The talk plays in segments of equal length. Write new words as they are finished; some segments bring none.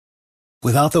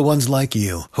Without the ones like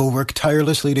you, who work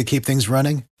tirelessly to keep things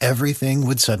running, everything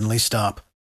would suddenly stop.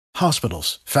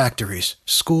 Hospitals, factories,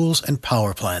 schools, and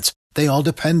power plants, they all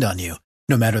depend on you.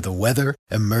 No matter the weather,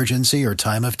 emergency, or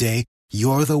time of day,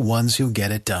 you're the ones who get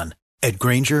it done. At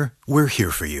Grainger, we're here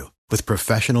for you with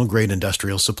professional-grade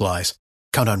industrial supplies.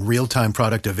 Count on real-time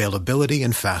product availability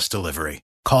and fast delivery.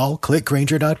 Call,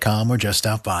 clickgrainger.com, or just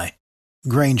stop by.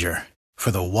 Grainger, for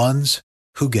the ones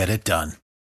who get it done.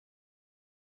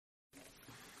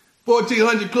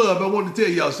 1400 Club, I want to tell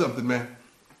y'all something, man.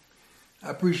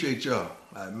 I appreciate y'all.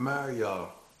 I admire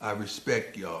y'all. I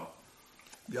respect y'all.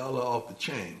 Y'all are off the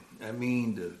chain. I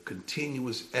mean, the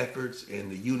continuous efforts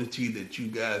and the unity that you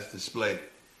guys display.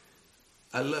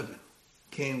 I love it.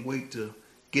 Can't wait to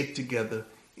get together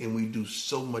and we do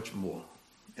so much more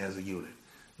as a unit.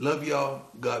 Love y'all.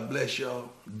 God bless y'all.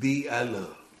 I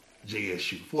love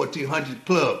JSU. 1400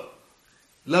 Club.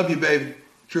 Love you, baby.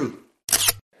 Truth.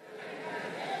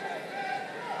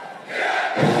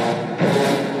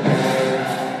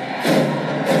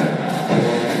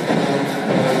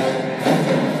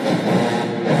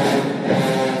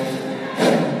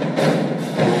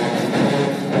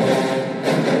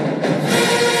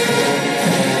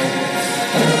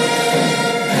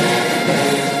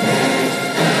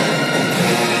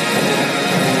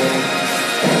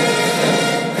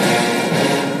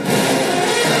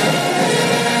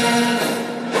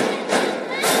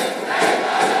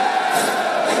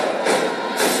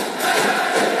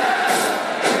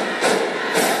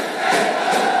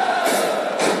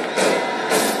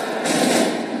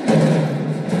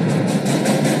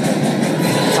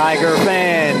 Tiger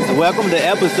fans, welcome to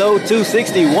episode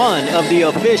 261 of the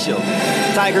official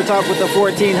Tiger Talk with the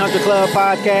 1400 Club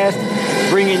podcast,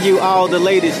 bringing you all the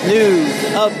latest news,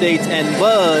 updates, and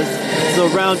buzz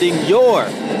surrounding your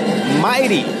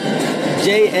mighty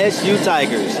JSU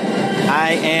Tigers.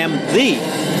 I am the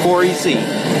Corey C.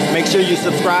 Make sure you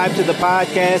subscribe to the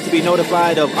podcast to be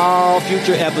notified of all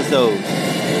future episodes.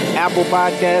 Apple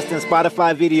Podcast and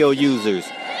Spotify video users,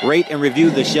 rate and review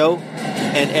the show,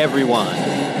 and everyone.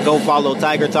 Go follow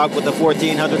Tiger Talk with the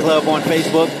 1400 Club on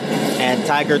Facebook and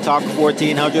Tiger Talk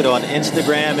 1400 on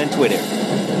Instagram and Twitter.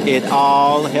 It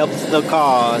all helps the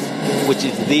cause, which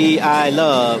is I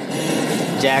love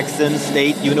Jackson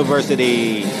State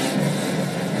University.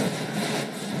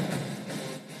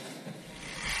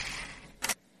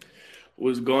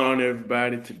 What's going on,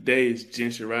 everybody? Today is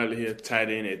Genshin Riley here,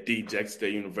 tight end at the Jackson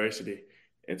State University.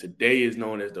 And today is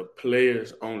known as the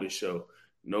Players Only Show.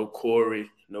 No Corey,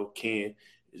 no Ken.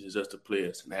 It's just the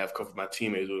players. And I have a couple of my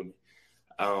teammates with me.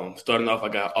 Starting off, I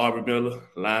got Aubrey Miller,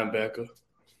 linebacker.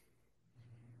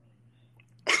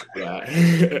 I got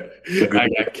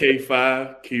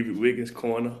K5, Keith Wiggins,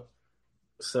 corner.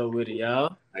 What's up with it,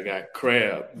 y'all? I got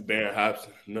Crab, Baron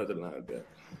Hobson, another linebacker.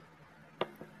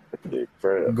 Yeah,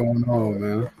 Crab. What's going on,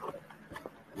 man?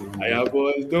 How y'all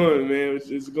boys doing, man?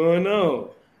 What's going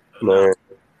on? Man,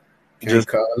 Just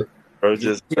call it. or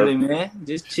just Chilling, man.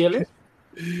 Just chilling.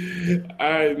 All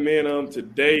right, man.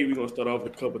 Today we're gonna start off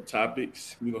with a couple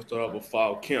topics. We're gonna start off with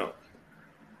fall camp.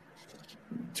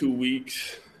 2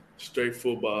 weeks, straight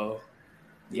football,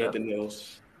 nothing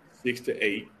else. 6 to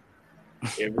 8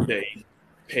 every day.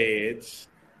 Pads,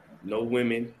 no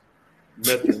women,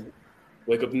 nothing.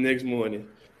 Wake up the next morning.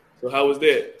 So how was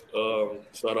that?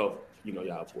 Start off,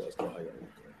 y'all boys.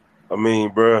 I mean,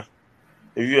 bro,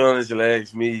 if you honestly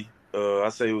ask me, I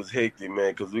say it was hectic,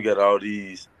 man, because we got all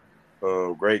these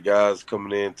great guys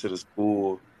coming into the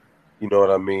school. You know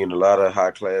what I mean? A lot of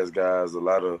high-class guys, a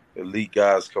lot of elite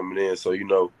guys coming in. So,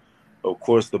 of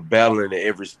course, the battling at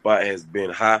every spot has been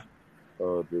high.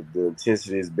 The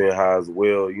intensity has been high as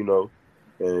well, and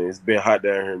it's been hot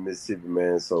down here in Mississippi,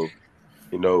 man. So,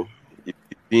 if you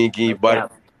ain't getting your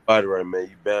body right, man,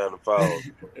 you bound to fall.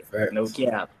 No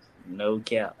cap. No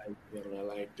cap. I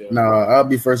like that. No, I'll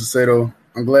be first to say, though,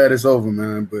 I'm glad it's over,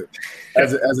 man. But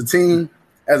as a team,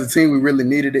 we really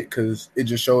needed it because it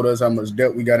just showed us how much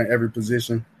depth we got in every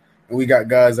position. And we got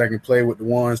guys that can play with the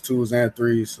 1s, 2s, and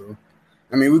 3s. So,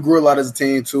 I mean, we grew a lot as a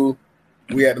team, too.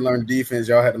 We had to learn defense.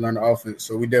 Y'all had to learn the offense.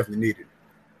 So we definitely needed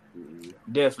it.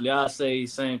 Definitely. I'll say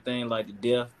same thing like the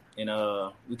depth. And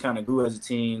we kind of grew as a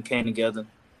team, came together.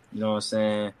 You know what I'm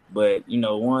saying? But,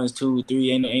 1s, 2,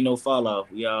 3, ain't no fall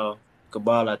off. We all could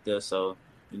ball out there. So,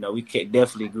 we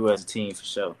definitely grew as a team for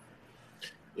sure.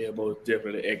 Yeah, most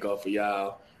definitely echo for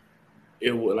y'all.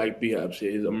 It would, like B-Hop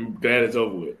says, I'm glad it's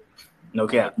over with. No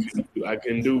cap. I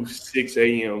can do 6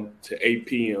 a.m. to 8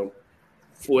 p.m.,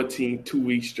 2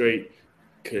 weeks straight.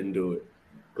 Couldn't do it.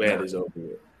 Glad it's over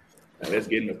with. Now let's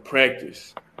get into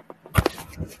practice.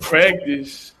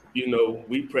 Practice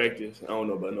we practice. I don't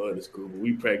know about no other school, but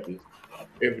we practice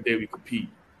every day. We compete,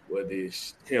 whether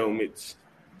it's helmets,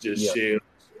 just shells,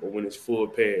 or when it's full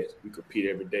pads. We compete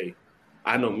every day.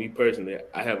 I know me personally,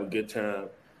 I have a good time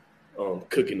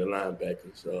cooking the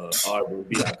linebackers. Auburn,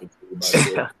 B, I could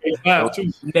talk about K5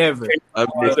 too. Never. On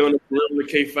the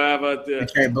perimeter, K5 out there. You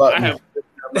can't block me. I have a good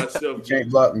time myself. You can't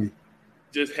block me.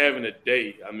 Just having a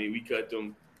day. I mean, we cut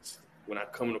them when I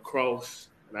come across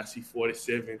and I see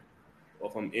 47, or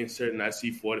if I'm inserting, I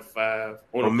see 45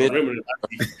 on the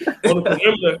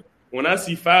perimeter. When I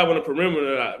see 5 on the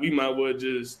perimeter, we might well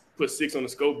just put 6 on the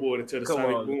scoreboard and tell the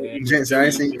side. Jensen, I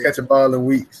ain't seen you catch a ball in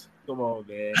weeks. Come on,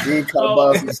 man. You ain't caught a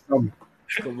ball since summer.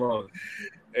 Come on.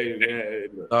 Hey, man.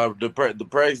 The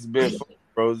practice has been fun,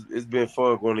 bro. It's been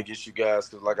fun going against you guys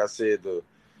because, like I said, the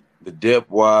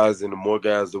depth-wise and the more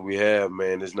guys that we have,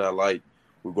 man, it's not like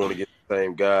we're going to get the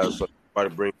same guys. So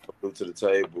everybody bring something to the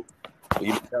table.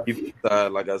 Even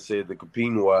side, like I said, the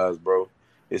competing-wise, bro,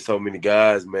 it's so many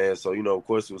guys, man. So, of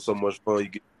course, it was so much fun. You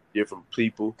get different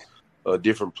people,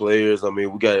 different players. I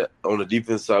mean, we got on the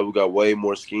defense side, we got way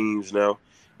more schemes now.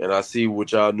 And I see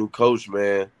with y'all new coach,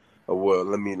 man. Well,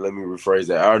 let me rephrase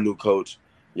that. Our new coach,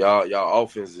 y'all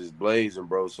offense is blazing,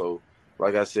 bro. So,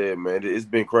 like I said, man, it's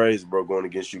been crazy, bro, going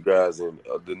against you guys and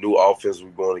the new offense we're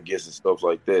going against and stuff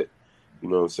like that. You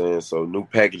know what I'm saying? So, new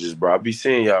packages, bro. I'll be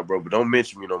seeing y'all, bro, but don't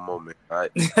mention me no more, man. All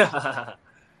right?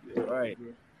 Right.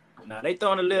 Now, they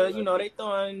throwing a little, they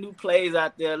throwing new plays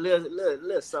out there, a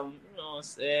little something, you know what I'm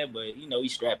saying? But, we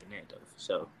strapping that, though, for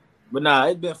sure. But,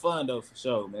 it's been fun, though, for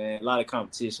sure, man. A lot of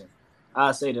competition.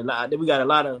 I say that we got a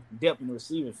lot of depth in the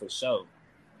receiving, for sure.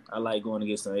 I like going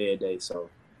against them every day, so,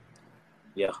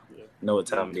 yeah. Know what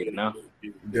time it is now.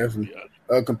 Definitely.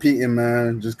 Competing,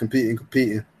 man. Just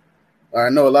competing. I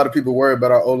know a lot of people worried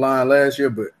about our O-line last year,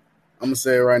 but I'm going to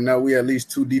say right now we at least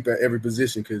 2 deep at every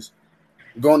position because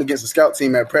going against a scout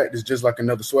team at practice just like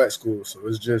another SWAT school. So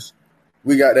it's just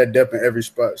we got that depth in every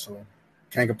spot. So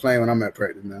can't complain when I'm at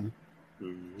practice, man.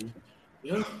 Mm-hmm.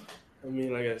 Yeah. I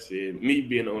mean, like I said, me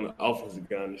being on the offensive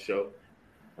guy on the show,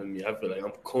 I mean, I feel like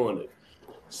I'm cornered.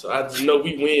 So I just know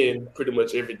we win pretty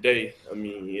much every day. I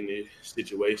mean, in this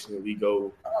situation, we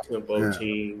go tempo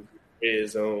team, red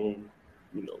zone,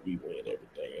 we win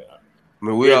everything. I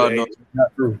mean, we all know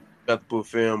we got to put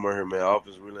film on here, man.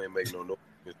 Offense really ain't making no noise.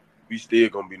 We still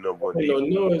going to be number one. No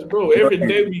noise, bro. Every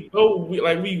day we go, we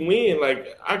win.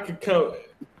 Like, I could count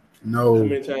how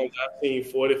many times I've seen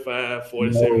 45,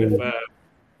 40, 75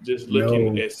 just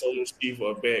looking at some receiver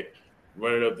or back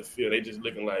running up the field. They just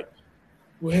looking like,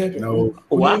 what happened?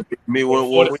 What? Me,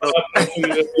 45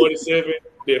 pointing at 47,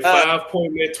 then 5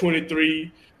 pointing at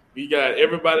 23. We got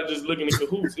everybody just looking at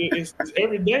cahoots. It's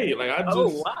every day. Like, I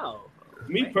just, wow.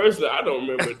 Me personally, I don't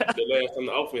remember the last time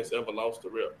the offense ever lost a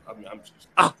rep. I mean, I'm just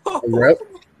a rep.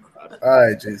 All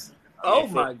right, Jason.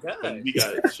 My God. We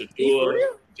got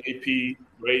Shadur, JP,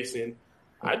 Racing.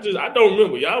 I don't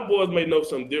remember. Y'all boys may know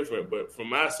something different, but from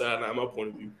my side, now my point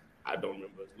of view, I don't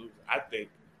remember us losing. I think,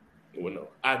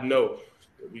 I know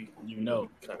that we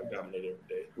kind of dominate every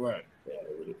day. Right.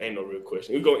 Yeah, ain't no real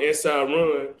question. We go inside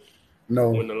run.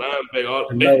 No. When the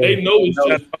linebacker, they know it's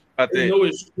just, they know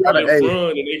it's run,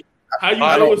 and how you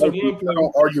know it's a run play? I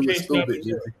don't argue with stupid.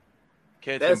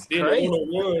 That's crazy.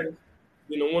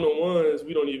 One-on-ones,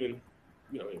 we don't even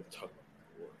talk about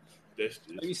it. That's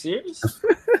just. Are you serious?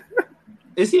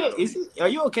 Is he? Are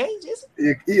you okay, Jason?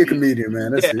 He a comedian,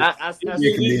 man. That's it.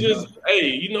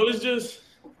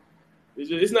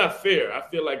 It's not fair. I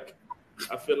feel like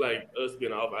us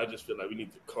being off, I just feel like we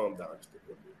need to calm down just a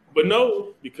little bit. But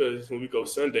no, because when we go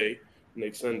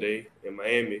next Sunday in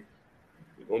Miami,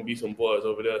 there's gonna be some boys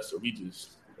over there, so we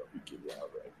just we get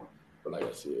wild, right? But like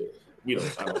I said, we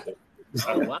don't. I don't think.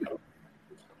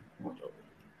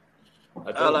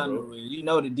 All I know is,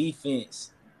 the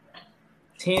defense,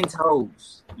 10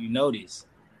 toes. You know this.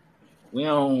 We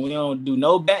don't do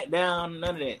no back down,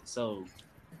 none of that. So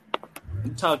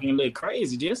you talking a little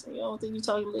crazy, Jason. You don't think you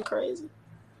talking a little crazy?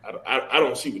 I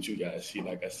don't see what you guys see.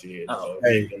 Like I said,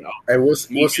 hey, we'll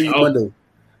see you Monday.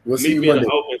 We'll see you Monday.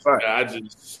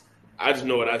 I just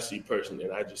know what I see personally,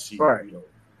 and I just see right. I don't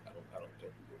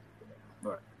think.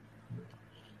 Right.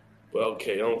 Well,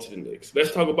 okay, on to the next.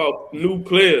 Let's talk about new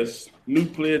players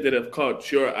that have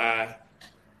caught your eye.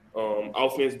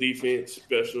 Offense, defense,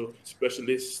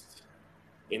 specialists,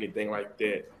 anything like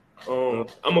that. I'm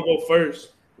gonna go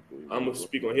first. I'm gonna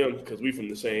speak on him because we from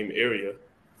the same area.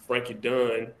 Frankie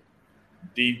Dunn,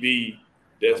 DB,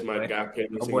 that's my guy.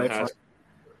 In high school.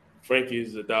 Frankie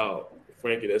is a dog.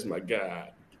 Frankie, that's my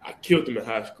guy. I killed him in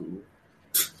high school.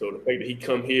 So the fact that he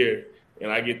come here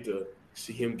and I get to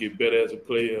see him get better as a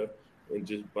player and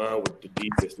just bond with the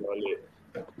defense and all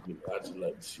that. I just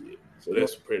like to see it. So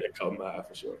that's a prayer that caught my eye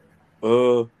for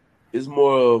sure. It's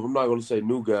more of, I'm not gonna say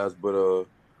new guys, but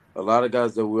a lot of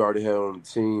guys that we already had on the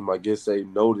team, I guess they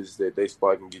noticed that they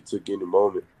spot can get took any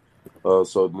moment.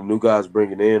 So the new guys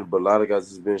bringing in, but a lot of guys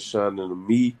has been shining to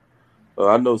me.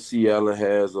 I know C. Allen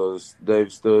has Dave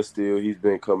Studstill. He's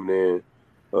been coming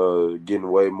in,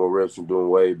 getting way more reps and doing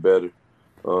way better.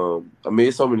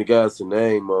 It's so many guys to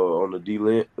name on the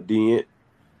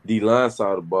D line side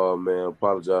of the ball, man. I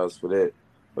apologize for that.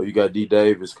 You got D.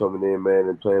 Davis coming in, man,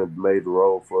 and playing a major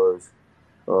role for us.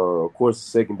 Of course,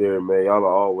 the secondary, man, y'all are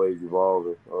always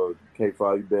evolving.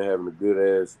 K5, you've been having a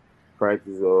good-ass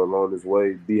practice along this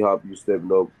way. D-Hop, you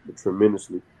stepping up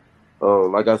tremendously.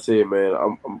 Like I said,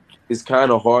 man, it's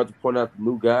kind of hard to point out the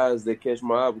new guys that catch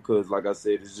my eye because, like I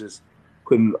said, it's just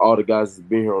putting all the guys that's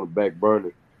been here on the back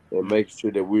burner and making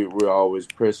sure that we're always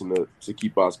pressing to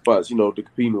keep our spots, the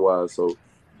competing-wise. So,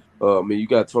 you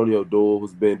got Tony O'Doyle,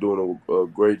 who's been doing a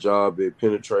great job at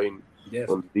penetrating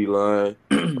on the D-line.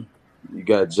 You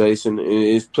got Jason, and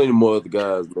it's plenty more other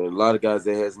guys, man. A lot of guys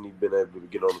that hasn't even been able to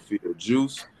get on the field.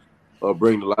 Juice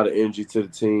bringing a lot of energy to the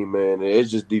team, man. And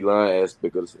it's just D-line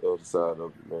aspect of the side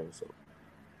of it, man.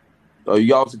 So,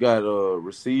 you also got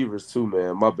receivers too,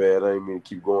 man. My bad, I didn't mean to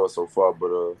keep going so far,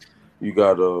 but you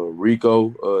got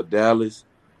Rico, Dallas,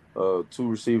 two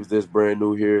receivers that's brand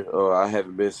new here. I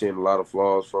haven't been seeing a lot of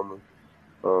flaws from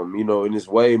them. And it's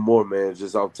way more, man.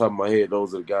 Just off the top of my head,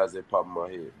 those are the guys that pop in my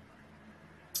head.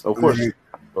 Of course,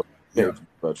 Travis.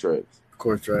 Of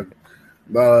course, Travis.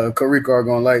 Carico are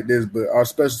going to like this, but our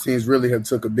special teams really have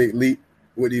took a big leap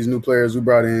with these new players. We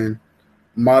brought in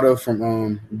Mata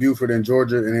from Buford in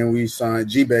Georgia, and then we signed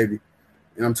G-Baby.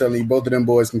 And I'm telling you, both of them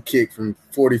boys can kick from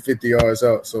 40, 50 yards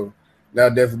out. So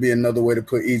that'll definitely be another way to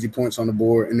put easy points on the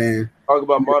board. And then talk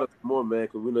about Mata more, man,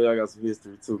 because we know y'all got some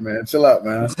history too. Man, chill out,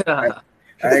 man.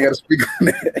 I ain't got to speak on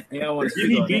that. Did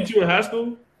he beat you in high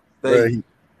school?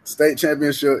 State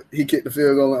championship, he kicked the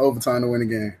field goal in overtime to win the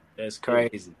game. That's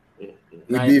crazy. We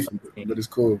beefing, but it's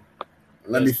cool.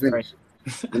 Let me finish.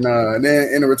 And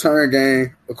then in the return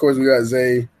game, of course, we got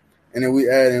Zay, and then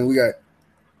we got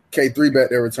K3 back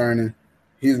there returning.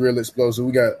 He's real explosive.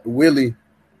 We got Willie,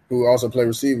 who also play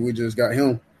receiver. We just got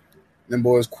him. Them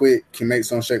boys quick, can make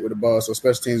some shape with the ball. So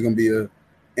special teams going to be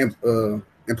a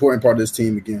important part of this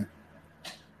team again.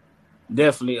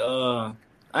 Definitely.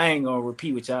 I ain't gonna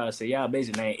repeat what y'all say. Y'all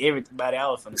basically ain't everybody I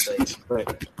was finna say.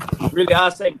 But really,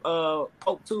 I'll say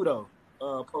Pope too, though.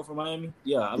 Pope from Miami.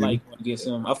 Yeah, I like going against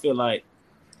him. I feel like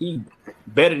he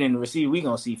better than the receiver we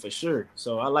gonna see for sure.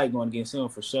 So I like going against him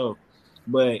for sure.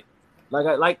 But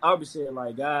like Aubrey said,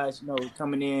 like guys,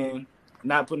 coming in,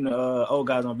 not putting the old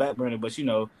guys on back burner, but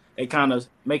they kind of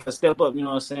make a step up. You know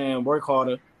what I'm saying? Work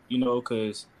harder.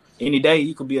 Because any day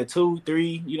you could be a 2,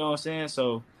 3. You know what I'm saying?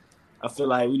 So I feel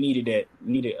like we needed that.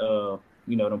 We needed,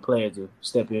 them players to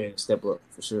step in, step up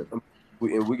for sure.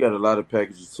 We got a lot of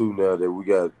packages too now that we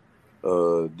got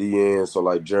DN, so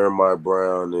like Jeremiah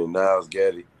Brown and Niles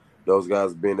Gaddy. Those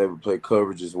guys being able to play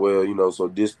coverage as well, so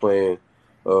displaying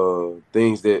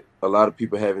things that a lot of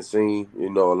people haven't seen, a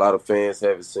lot of fans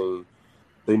haven't seen.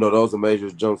 So, those are major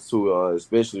jumps too,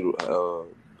 especially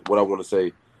what I want to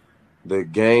say, the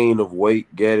gain of weight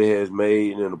Gaddy has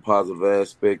made in a positive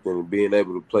aspect and being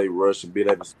able to play rush and being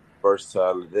able to be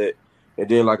versatile at that. And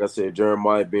then, like I said,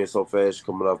 Jeremiah being so fast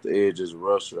coming off the edge as a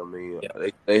rusher,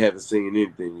 they haven't seen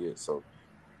anything yet. So,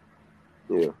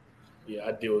 yeah. Yeah,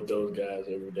 I deal with those guys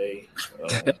every day.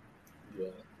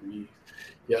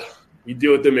 We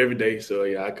deal with them every day. So,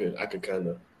 yeah, I could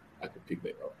pick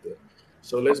that up there.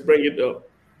 So, let's bring it up.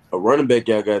 A running back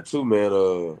y'all got too, man.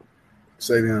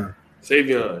 Savion.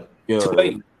 Yeah.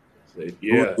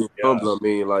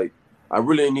 I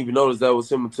really didn't even notice that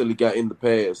was him until he got in the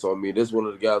pass. So, that's one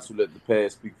of the guys who let the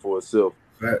pass speak for itself.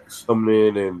 Facts.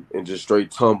 Coming in and just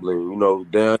straight tumbling,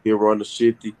 down here on the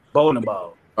shifty. Bowling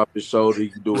ball. Off his shoulder, he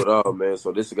can do it all, man.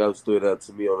 So, this is a guy who stood out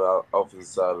to me on the offensive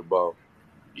side of the ball.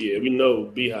 Yeah, we know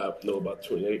B-Hop know about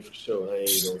 28 for sure. I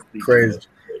ain't going to speak. Crazy.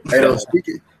 Hey,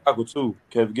 speaking. Tackle, too.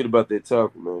 Can't forget about that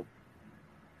tackle, man.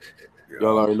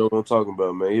 Y'all already know what I'm talking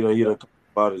about, man. He done come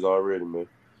bodies already, man.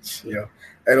 Yeah.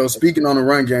 Hey, speaking on the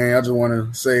run game, I just want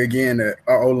to say again that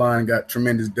our O-line got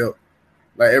tremendous depth.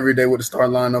 Like every day with the start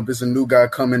lineup, it's a new guy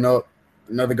coming up,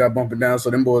 another guy bumping down. So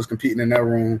them boys competing in that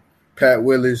room. Pat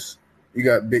Willis, you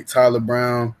got Big Tyler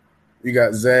Brown, you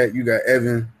got Zach, you got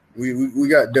Evan. We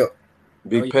got depth.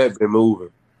 Big Pat been moving.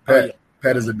 Pat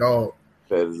is a dog.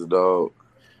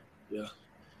 Yeah.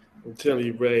 I'm telling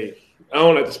you, Ray, I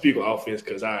don't like to speak on offense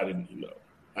because I didn't,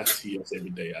 I see us every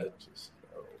day.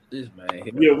 This man.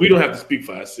 Yeah, we don't have to speak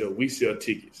for ourselves. We sell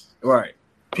tickets. Right.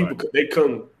 People they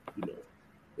come to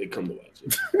watch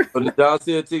it. But did y'all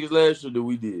sell tickets last year? That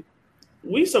we did.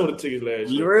 We sold the tickets last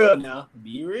Be year. real now.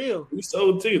 Be real. We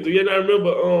sold tickets. Do you not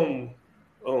remember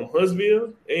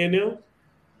Huntsville A&M?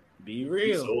 Be We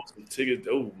real. sold some tickets.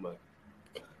 Oh my!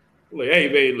 Look,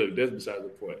 hey man, look, that's besides the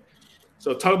point.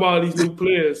 So talk about all these new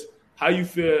players. How you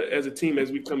feel as a team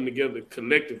as we come together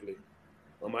collectively?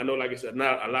 I know, like I said,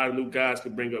 not a lot of new guys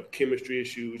could bring up chemistry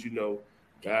issues.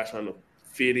 Guys trying to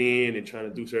fit in and trying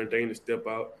to do certain things to step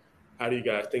out. How do you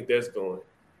guys think that's going?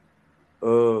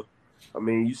 I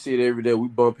mean, you see it every day. We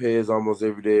bump heads almost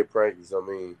every day at practice. I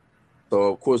mean,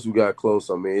 so of course we got close.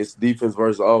 I mean, it's defense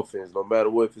versus offense. No matter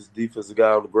what, if it's defensive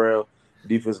guy on the ground,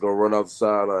 defense gonna run off the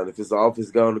sideline. If it's the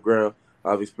offensive guy on the ground,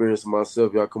 I've experienced it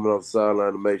myself. Y'all coming off the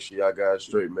sideline to make sure y'all guys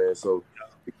straight, man. So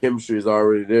the chemistry is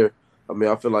already there. I mean,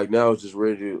 I feel like now it's just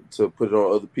ready to put it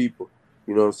on other people.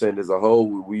 You know what I'm saying? As a whole,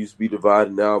 we used to be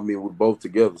divided. Now, I mean, we're both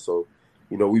together. So,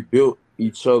 we built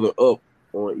each other up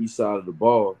on each side of the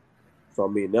ball. So, I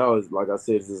mean, now it's like I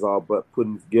said, it's just all about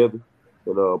putting it together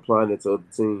and applying it to other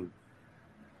teams.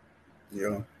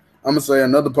 Yeah. I'm going to say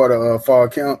another part of fall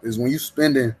camp is when you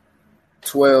spending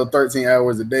 12, 13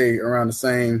 hours a day around the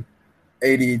same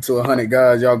 80 to 100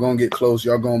 guys, y'all going to get close.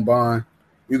 Y'all going to bond.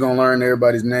 You're going to learn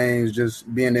everybody's names,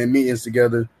 just being in meetings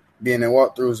together, being in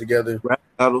walkthroughs together. Rap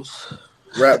battles.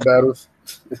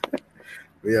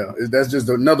 Yeah, that's just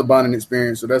another bonding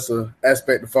experience. So that's an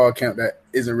aspect of fall camp that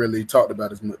isn't really talked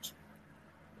about as much.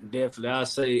 Definitely. I'll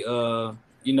say, the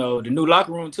new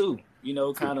locker room, too,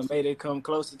 kind of made it come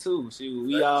closer, too. See,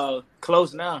 we all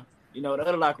close now. The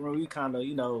other locker room, we kind of,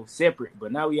 separate.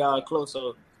 But now we all close,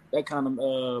 so that kind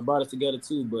of brought us together,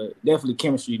 too. But definitely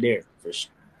chemistry there, for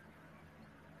sure.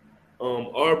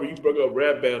 Aubrey, you brought up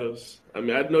rap battles. I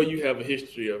mean, I know you have a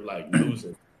history of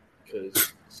losing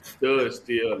because Stud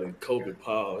Steele and Kobe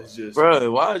Paul. It's just,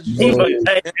 bro. Why did you?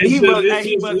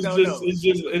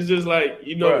 It's just like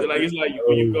bro, like it's like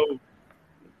when you go.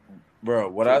 Bro,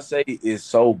 what I say is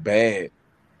so bad.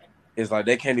 It's like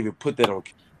they can't even put that on.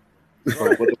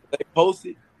 Bro, when they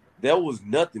posted, that was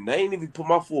nothing. They ain't even put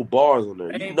my full bars on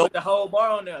there. They ain't put the whole bar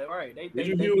on there, right? Did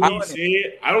you hear what he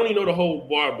said? I don't even know the whole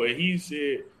bar, but he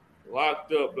said.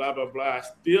 Locked up, blah, blah, blah.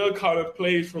 Still calling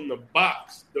plays from the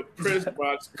box, the press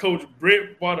box. Coach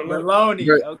Brett Bartoloni.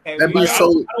 Okay. I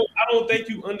don't think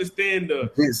you understand the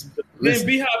then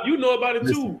B-Hop, you know about it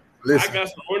too. I got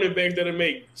some running backs that'll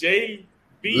make JB.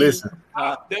 Listen.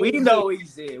 We know he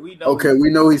said. We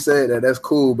know he said that. That's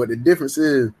cool. But the difference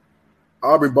is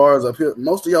Aubrey bars up here.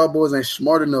 Most of y'all boys ain't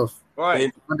smart enough.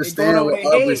 Right. To understand what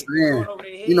Aubrey's saying.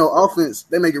 Offense,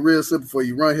 they make it real simple for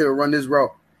you. Run here, run this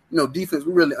route. Defense,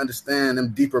 we really understand them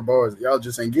deeper bars. Y'all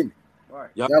just ain't getting it. Right.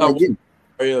 Y'all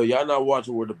not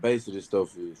watching where the base of this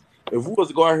stuff is. If we was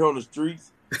to go out here on the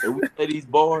streets and we play these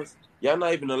bars, y'all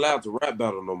not even allowed to rap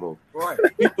battle no more. Right.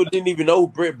 People didn't even know who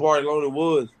Brett Bartoloni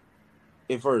was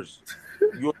at first.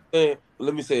 You understand?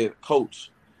 Let me say it, Coach.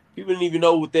 People didn't even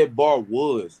know what that bar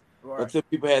was until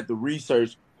people had to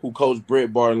research who Coach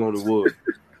Brett Bartoloni was.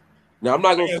 Now, I'm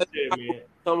not going to say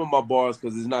some of my bars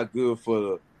because it's not good for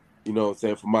the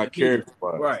for my character.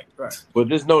 Right. But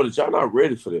just know that y'all not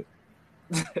ready for that.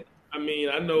 I mean,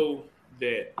 I know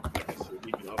that like I said,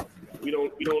 we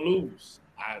don't lose.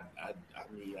 I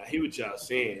mean, I hear what y'all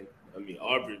saying. I mean,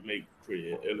 Aubrey make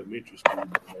pretty elementary school.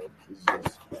 It's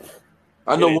just,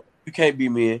 I know you can't be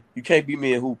me in. You can't be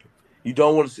me in hooping. You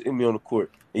don't want to see me on the court.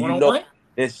 And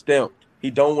that's stamped. He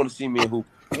don't want to see me in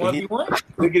hooping.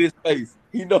 Look at his face.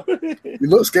 He know. You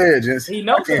look scared, Jesse. He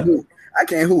knows. I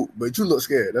can't hoop, but you look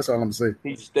scared. That's all I'm saying.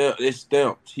 It's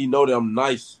stamped. He know that I'm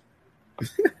nice.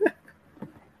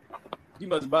 You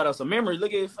must have brought us some memories.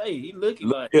 Look at his face. He looking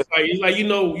like it's like like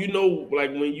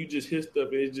when you just hit stuff,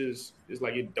 it's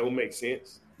like it don't make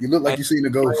sense. You look like you seen the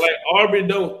ghost. Like Aubrey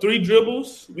don't 3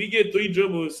 dribbles. We get 3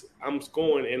 dribbles. I'm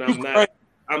scoring, and I'm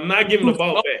not giving the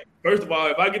ball back. First of all,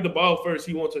 if I get the ball first,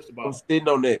 he won't touch the ball. I'm sitting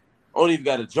on that. I don't even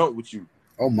got to jump with you.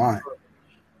 Oh my.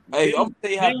 Hey, I'm tell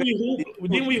you how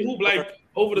didn't we hoop like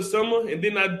over the summer, and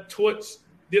then I torch?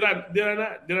 Did I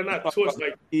not torch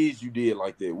like kids? You did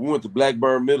like that. We went to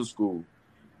Blackburn Middle School.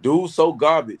 Dude's so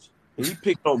garbage, and he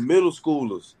picked on middle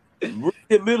schoolers.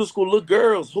 Middle school little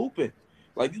girls hooping,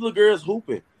 like these little girls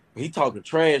hooping. He talking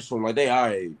trash to them like they our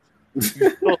age.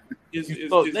 They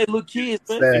little kids,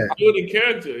 man. It's building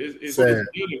character. It's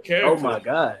building character. Oh my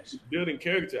gosh, it's building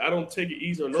character. I don't take it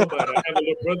easy on nobody. I have a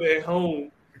little brother at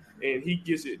home. And he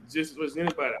gets it just as much as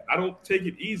anybody. I don't take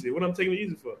it easy. What I'm taking it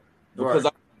easy for? Because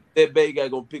that baby guy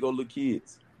gonna pick on little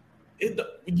kids.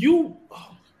 What?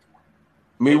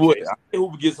 I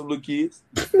hope we get some little kids.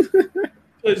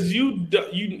 Because you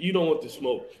don't want to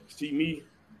smoke. See me,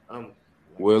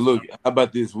 Well, look, how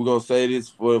about this? We're gonna say this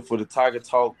for the Tiger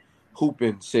Talk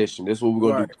hooping session. That's what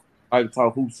we're gonna do. Tiger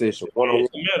Talk hoop session. It doesn't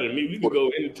matter to me. We can go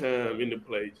anytime in the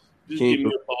place. Just give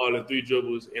me a ball and 3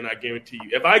 dribbles, and I guarantee you,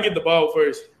 if I get the ball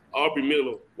first, Aubrey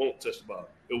Miller won't touch the ball.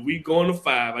 If we go on to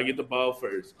 5, I get the ball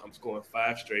first. I'm scoring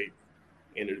 5 straight.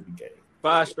 End of the game.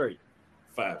 5 straight.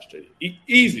 5 straight.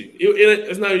 Easy.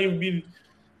 It's not even be.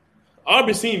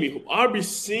 Aubrey seen me. Aubrey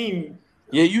seen.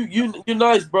 Yeah, you're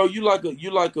nice, bro. You like an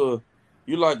Aldridge.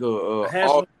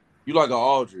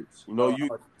 You know you.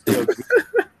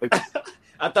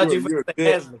 I thought you were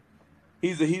Haslam.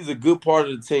 He's a good part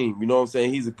of the team. You know what I'm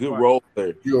saying? He's a good role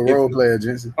player. You're a role player,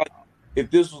 Jensen. If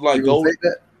this was like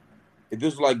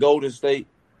Golden State,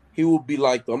 he would be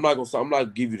like I'm not gonna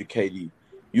give you the KD.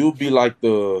 You'd be like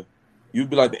the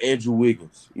Andrew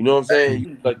Wiggins. You know what I'm saying?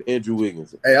 You'd be like the Andrew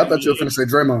Wiggins. Hey, I thought you were finna say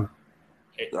Draymond.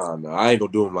 No, I ain't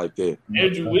gonna do him like that.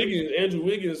 Andrew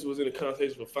Wiggins was in the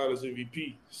conversation for Finals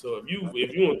MVP. So if you want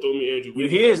to throw me Andrew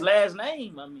Wiggins, you hear his last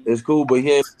name. I mean, it's cool, but he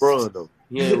ain't LeBron though.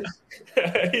 He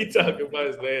talking about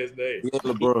his last name. He ain't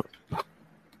LeBron.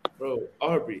 Bro,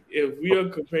 Aubrey, if we are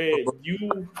comparing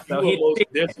you're most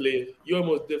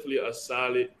definitely a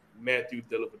solid Matthew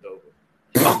Dellavedova.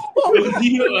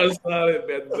 You're a solid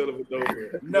Matthew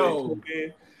Dellavedova. No.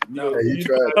 No, hey, you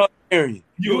tried.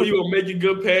 You're gonna make your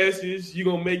good passes.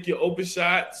 You're gonna make your open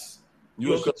shots.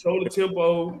 You're gonna control the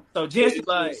tempo. So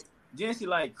Jency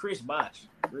like Chris Bosh.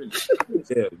 Really?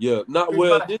 Yeah. Not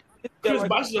well. Chris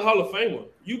Bosh is a Hall of Famer.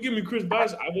 You give me Chris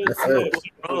Bosh, I won't. That's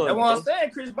what I'm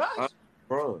saying. Chris Bosh.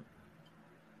 LeBron.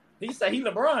 He said he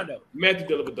LeBron though. Matthew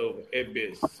Dellavedova at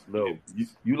best. No,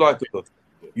 you like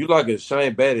a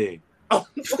Shane Batty.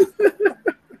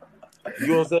 You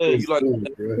know what I'm saying? You like a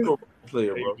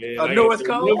player, bro. Hey, man, I know it's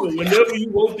cold. Whenever you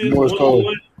want this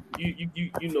one-on-one, you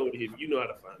know him. You know how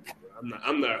to find me, bro.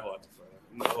 I'm not hard to find.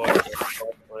 I'm not hard to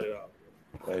find at all.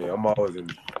 Hey, I'm always in.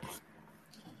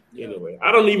 Anyway,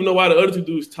 I don't even know why the other 2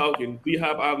 dudes talking.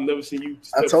 B-Hop, I've never seen you.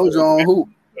 I told you on hoop.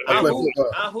 I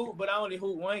hoop, but I only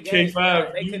hoop one game.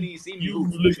 K5, they couldn't even see me. You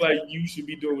look like you should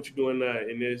be doing what you're doing now,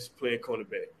 and that's playing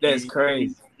cornerback. That's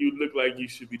crazy. You look like you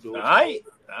should be doing. All right.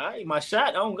 My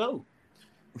shot don't go.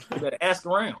 You better ask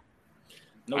around.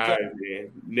 No all right,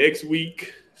 man. Next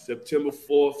week, September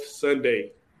 4th,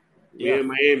 Sunday, we're in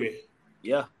Miami.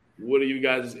 Yeah. What are you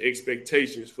guys'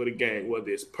 expectations for the game? Whether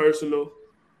it's personal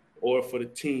or for the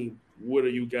team, what are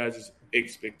you guys'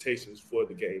 expectations for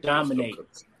the game? Dominate.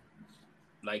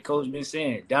 Like Coach been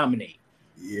saying, dominate.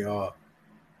 Yeah.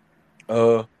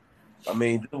 I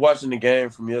mean, watching the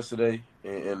game from yesterday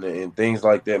and things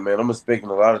like that, man, I'm expecting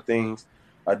a lot of things.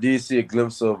 I did see a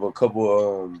glimpse of a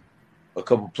couple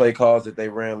play calls that they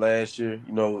ran last year,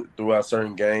 you know, throughout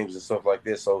certain games and stuff like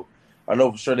that. So I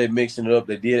know for sure they're mixing it up.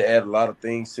 They did add a lot of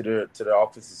things to their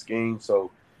offensive scheme.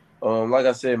 So, like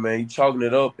I said, man, you chalking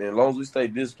it up, and as long as we stay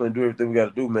disciplined, do everything we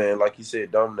got to do, man. Like you said,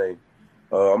 dominate.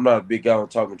 I'm not a big guy on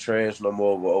talking trash no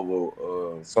more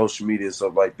over social media and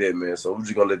stuff like that, man. So I'm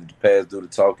just gonna let the past do the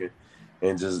talking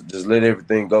and just let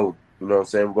everything go. You know what I'm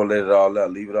saying? We're gonna let it all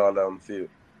out, leave it all out on the field.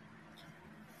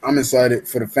 I'm excited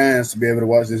for the fans to be able to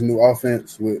watch this new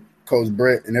offense with Coach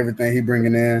Brett and everything he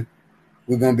bringing in.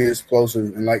 We're gonna be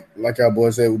explosive, and like our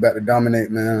boys said, we're about to dominate,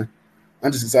 man.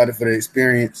 I'm just excited for the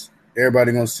experience.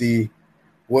 Everybody gonna see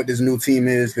what this new team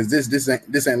is, because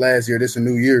this ain't last year. This is a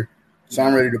new year. So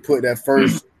I'm ready to put that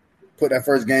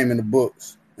first game in the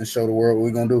books and show the world what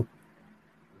we're gonna do.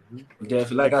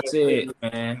 Definitely, like I said,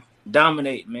 man,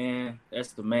 dominate, man.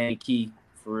 That's the main key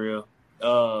for real.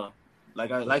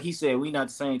 Like he said, we not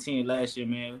the same team last year,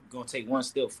 man. We're gonna take one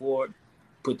step forward,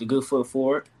 put the good foot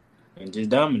forward, and just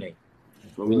dominate.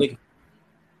 That's what we looking.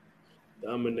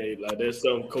 Dominate, like that's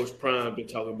something Coach Prime been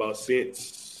talking about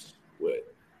since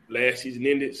last season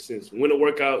ended, since winter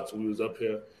workouts. We was up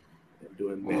here and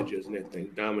doing matches and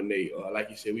everything. Dominate. Like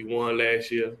you said, we won last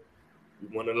year. We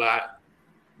won a lot.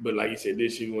 But like you said,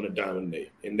 this year we want to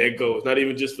dominate. And that goes not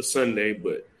even just for Sunday,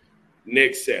 but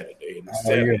next Saturday.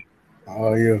 Saturday.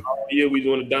 Oh, yeah. Yeah, we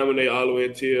want to dominate all the way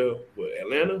until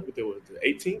Atlanta? What there was, the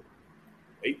 18th?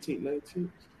 18th,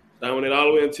 19th? Dominate all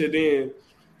the way until then,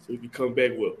 so we can come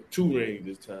back with 2 rings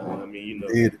this time. I mean, you know.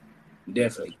 Yeah.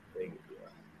 Definitely.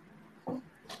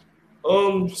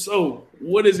 So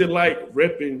what is it like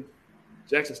repping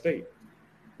Jackson State?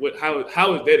 How is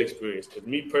that experience? Because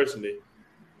me personally,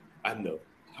 I know.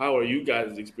 How are you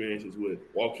guys' experiences with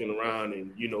walking around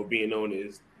and, you know, being known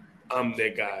as I'm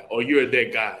that guy, or you're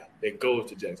that guy that goes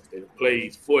to Jackson State and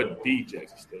plays for the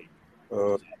Jackson State?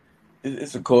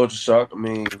 It's a culture shock. I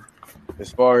mean,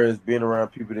 as far as being around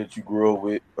people that you grew up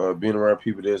with, being around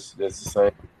people that's the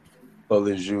same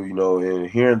color as you, you know, and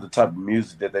hearing the type of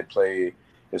music that they play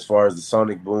as far as the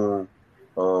sonic boom,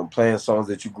 playing songs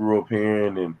that you grew up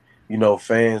hearing, and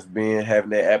fans having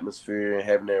that atmosphere and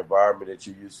having that environment that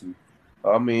you used to.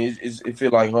 I mean, it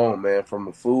feel like home, man. From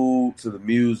the food to the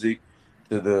music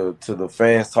to the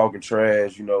fans talking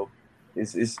trash, it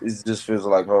just feels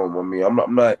like home. I mean,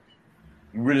 I'm not.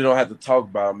 You really don't have to talk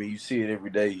about me. You see it every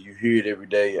day. You hear it every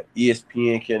day.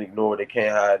 ESPN can't ignore it. They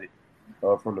can't hide it.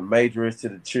 From the majors to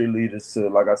the cheerleaders to,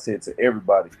 like I said, to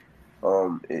everybody.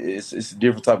 It's a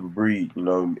different type of breed, and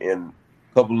a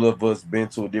couple of us been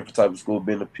to a different type of school,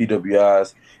 been to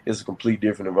PWIs. It's a complete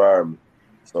different environment.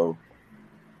 So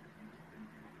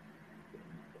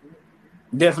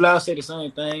definitely, I'll say the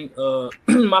same thing.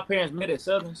 My parents met at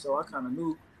Southern, so I kind of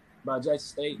knew about Jackson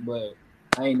State, but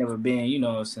I ain't never been, you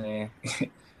know what I'm saying?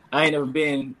 I ain't never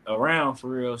been around for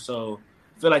real, so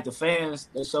I feel like the fans,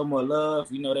 they show more love.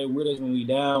 They with us when we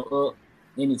down, up,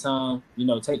 anytime,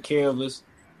 take care of us,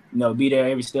 be there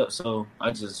every step. So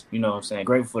I just, what I'm saying,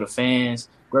 grateful for the fans,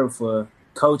 grateful for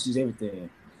coaches, everything.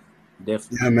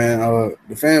 Definitely. Yeah, man,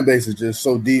 the fan base is just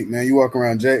so deep, man. You walk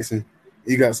around Jackson,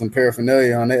 you got some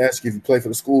paraphernalia on, they ask you if you play for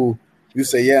the school. You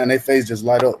say, yeah, and their face just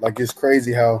light up. Like, it's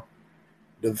crazy how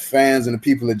the fans and the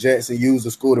people at Jackson use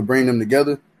the school to bring them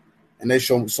together, and they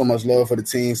show so much love for the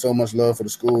team, so much love for the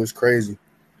school. It's crazy.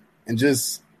 And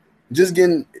just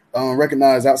getting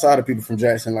recognized outside of people from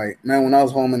Jackson. Like, man, when I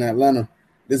was home in Atlanta,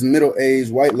 this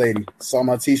middle-aged white lady saw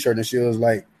my T-shirt, and she was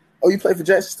like, oh, you play for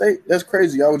Jackson State? That's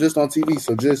crazy. I was just on TV.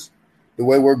 So just the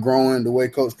way we're growing, the way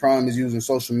Coach Prime is using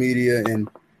social media and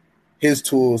his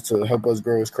tools to help us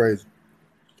grow is crazy.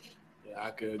 I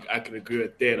could agree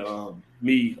with that.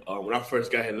 When I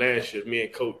first got here last year, me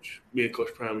and Coach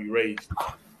Prime, we raced.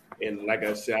 And like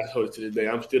I said, I told you to this day,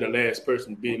 I'm still the last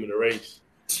person to beat him in the race.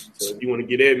 So if you want to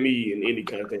get at me and any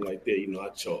kind of thing like that, I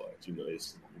charge.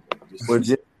 But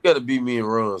you got to beat me in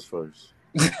runs first.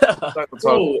 The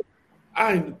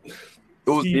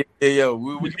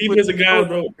defensive guys,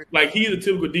 bro, like he's a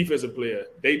typical defensive player.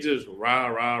 They just rah,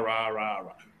 rah, rah, rah,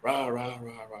 rah, rah, rah,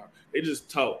 rah, rah. They just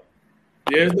talk.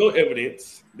 There's no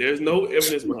evidence. There's no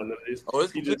evidence behind none of this.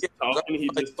 He just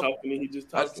talking.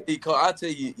 I tell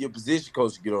you, your position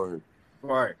coach to get on here.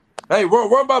 Right. Hey,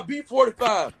 run by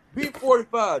B45.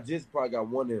 B45. Just probably got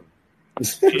one of them.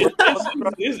 It's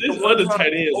other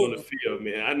tight ends on the field,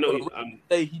 man. I know.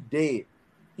 He dead.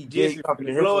 He dead.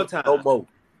 No more.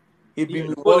 He be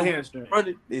me one hamstring.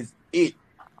 Running is it.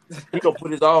 He gonna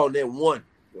put his all on that one.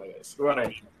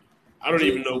 Right. I don't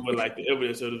even know where the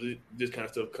evidence of this kind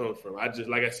of stuff comes from. I just,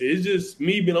 like I said, it's just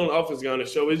me being on the offense guy on the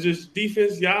show. It's just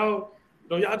defense, y'all.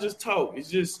 Y'all just talk. It's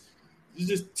just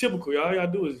typical. Y'all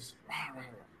do is rah, rah, rah.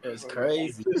 That's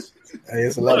crazy. Hey,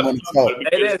 it's a lot of money talk.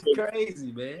 Hey, that's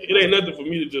crazy, man. It ain't nothing for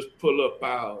me to just pull up,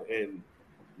 pow, and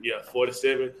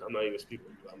 47. I'm not even speaking.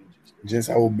 Just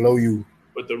I will blow you.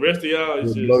 But the rest of y'all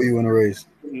is just blow you in a race.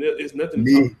 It's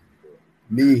nothing.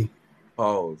 Me.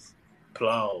 Pause.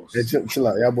 Applause. Hey, chill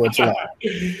out. Y'all boy, chill out.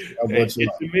 Get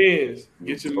your mans.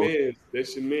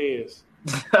 That's your mans.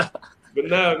 But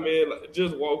nah, man,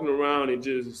 just walking around and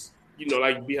just,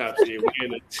 like B-Hop said,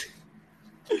 wearing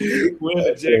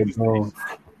the jacket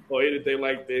or anything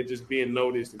like that, just being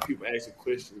noticed and people asking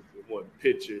questions and wanting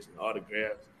pictures and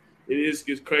autographs.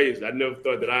 It's crazy. I never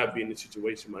thought that I'd be in this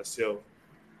situation myself.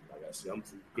 Like I said, I'm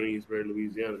from Greensboro,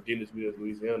 Louisiana, Dennisville,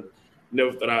 Louisiana.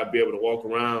 Never thought I'd be able to walk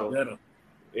around. And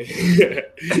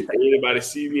anybody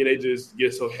see me and they just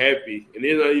get so happy. And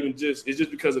it's not even it's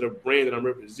just because of the brand that I'm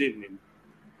representing and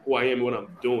who I am and what I'm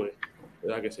doing.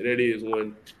 And like I said, that is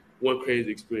one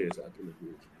crazy experience I've been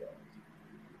through.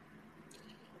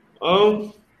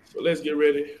 So let's get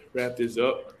ready, wrap this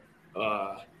up.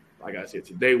 Like I said,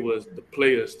 today was the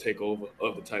players' takeover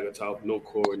of the Tiger Talk. No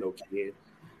Corey, no Ken.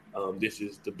 This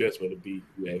is the best way to be,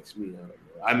 if you ask me.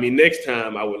 I mean, next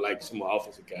time I would like some more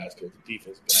offensive guys because the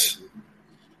defensive guys,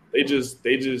 they just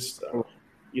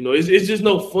it's just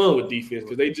no fun with defense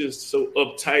because they just so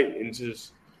uptight and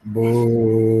just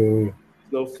boo.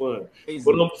 No fun.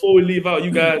 But before we leave out,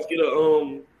 you guys get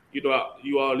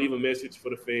you all leave a message for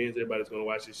the fans. Everybody's gonna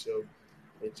watch this show,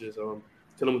 and just tell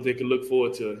them what they can look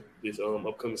forward to this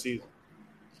upcoming season.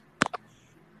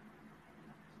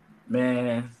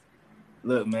 Man,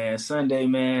 look, man, Sunday,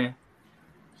 man,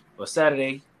 or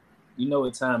Saturday, you know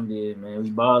what time it is, man. We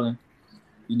balling.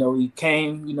 We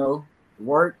came,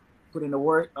 work, put in the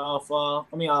work all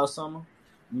summer,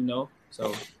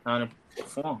 so time to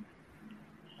perform.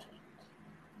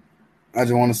 I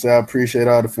just want to say I appreciate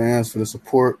all the fans for the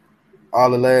support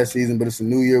all the last season, but it's a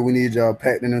new year. We need y'all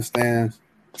packed in them stands,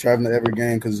 traveling to every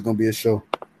game because it's going to be a show.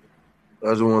 I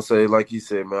just want to say, like you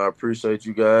said, man, I appreciate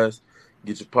you guys.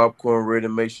 Get your popcorn ready.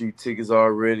 Make sure your tickets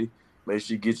are ready. Make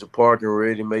sure you get your parking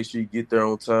ready. Make sure you get there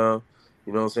on time.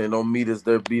 You know what I'm saying? Don't meet us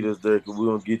there, beat us there, because we're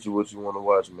going to get you what you want to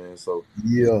watch, man. So,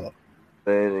 Yeah.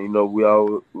 man, you know, we're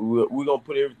going to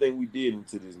put everything we did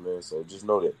into this, man. So just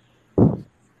know that.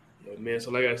 Yeah, man.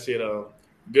 So like I said,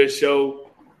 good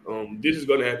show. This is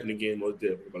going to happen again, most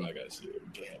definitely. But like I said,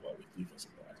 we can't have all these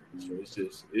defensive guys. So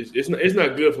it's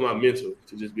not good for my mental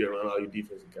to just be around all these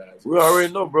defensive guys. We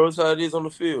already know, bro. It's how it is on the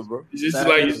field, bro. It's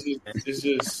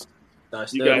just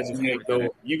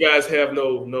you guys have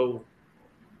no.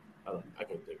 I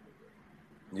can't think of it.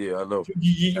 Yeah, I know.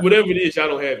 Whatever it is, y'all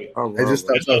don't have it. Hey, just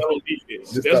That's why stop y'all don't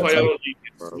defense. That's why y'all don't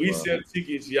defense. We sell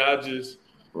tickets, y'all just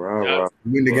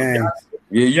win the game.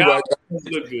 Yeah, you y'all right.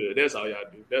 look good. That's all y'all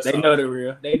do. They know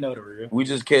the real. We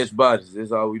just catch bodies.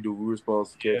 That's all we do. We're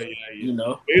responsible to catch. Yeah. You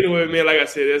know. But anyway, man, like I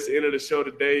said, that's the end of the show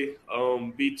today.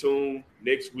 Be tuned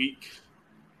next week.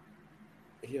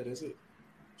 Yeah, that's it.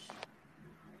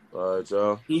 All right,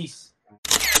 y'all. Peace.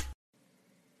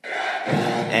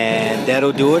 And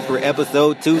that'll do it for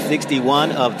episode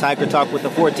 261 of Tiger Talk with the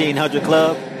 1400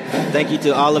 Club. Thank you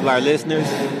to all of our listeners.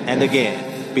 And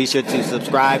again, be sure to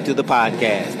subscribe to the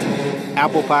podcast.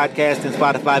 Apple Podcast and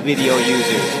Spotify video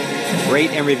users,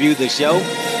 rate and review the show.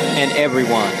 And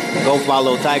everyone, go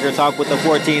follow Tiger Talk with the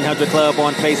 1400 Club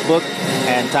on Facebook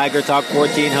and Tiger Talk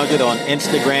 1400 on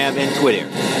Instagram and Twitter.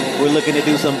 We're looking to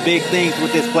do some big things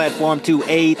with this platform to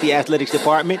aid the athletics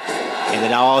department. And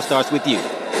it all starts with you.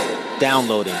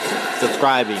 Downloading,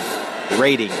 subscribing,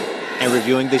 rating, and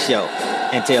reviewing the show.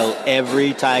 And tell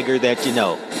every Tiger that you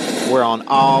know. We're on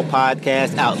all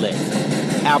podcast outlets.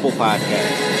 Apple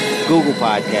Podcasts, Google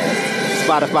Podcasts,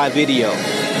 Spotify Video,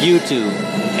 YouTube,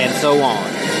 and so on.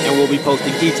 And we'll be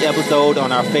posting each episode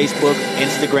on our Facebook,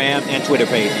 Instagram, and Twitter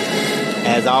pages.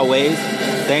 As always,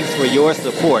 thanks for your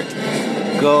support.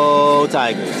 Go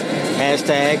Tigers.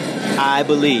 Hashtag I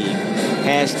believe.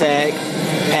 Hashtag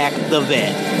pack the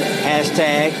vet.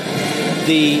 Hashtag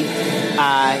the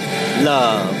I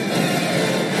love.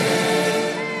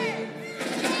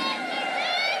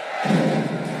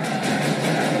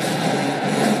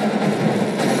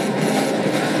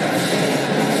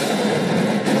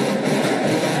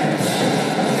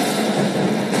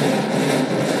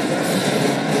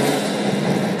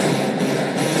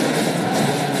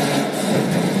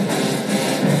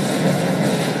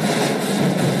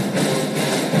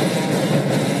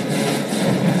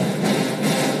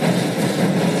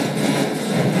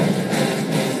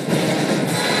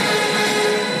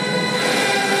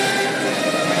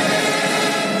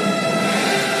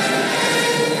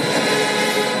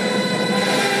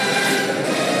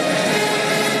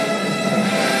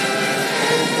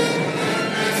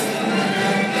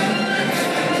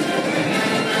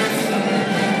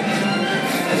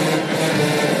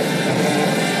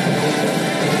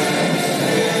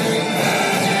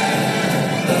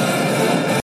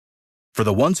 For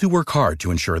the ones who work hard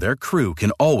to ensure their crew can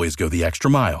always go the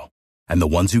extra mile, and the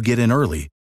ones who get in early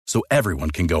so everyone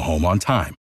can go home on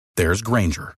time, there's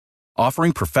Grainger,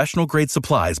 offering professional-grade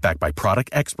supplies backed by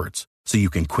product experts so you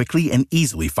can quickly and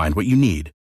easily find what you need.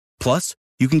 Plus,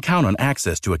 you can count on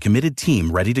access to a committed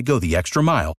team ready to go the extra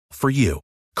mile for you.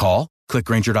 Call, click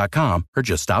Grainger.com, or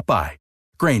just stop by.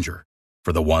 Grainger,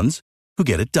 for the ones who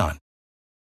get it done.